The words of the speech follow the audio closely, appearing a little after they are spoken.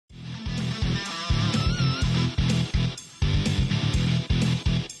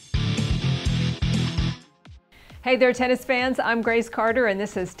Hey there, tennis fans. I'm Grace Carter, and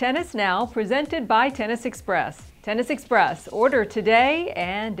this is Tennis Now, presented by Tennis Express. Tennis Express, order today,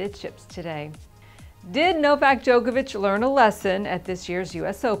 and it ships today. Did Novak Djokovic learn a lesson at this year's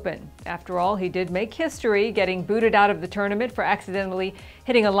U.S. Open? After all, he did make history, getting booted out of the tournament for accidentally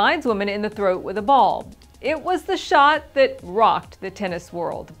hitting a lineswoman in the throat with a ball. It was the shot that rocked the tennis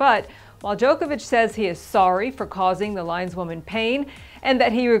world. But while Djokovic says he is sorry for causing the lineswoman pain and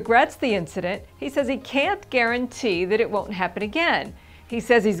that he regrets the incident, he says he can't guarantee that it won't happen again. He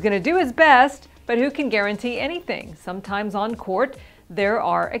says he's going to do his best, but who can guarantee anything? Sometimes on court, there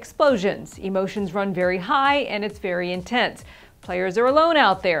are explosions. Emotions run very high and it's very intense. Players are alone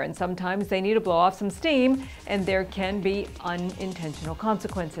out there and sometimes they need to blow off some steam and there can be unintentional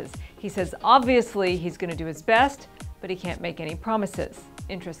consequences. He says obviously he's going to do his best, but he can't make any promises.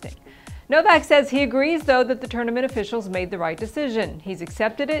 Interesting. Novak says he agrees, though, that the tournament officials made the right decision. He's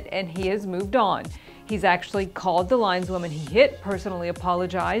accepted it and he has moved on. He's actually called the lineswoman he hit, personally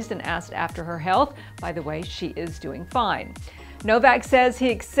apologized, and asked after her health. By the way, she is doing fine. Novak says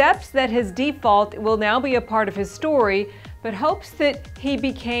he accepts that his default will now be a part of his story, but hopes that he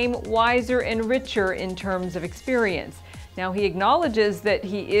became wiser and richer in terms of experience. Now, he acknowledges that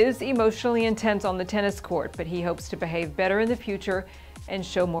he is emotionally intense on the tennis court, but he hopes to behave better in the future and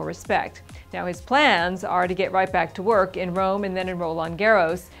show more respect. Now, his plans are to get right back to work in Rome and then in Roland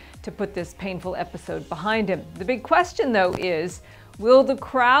Garros to put this painful episode behind him. The big question, though, is will the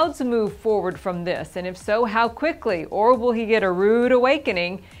crowds move forward from this? And if so, how quickly? Or will he get a rude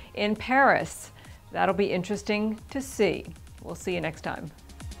awakening in Paris? That'll be interesting to see. We'll see you next time.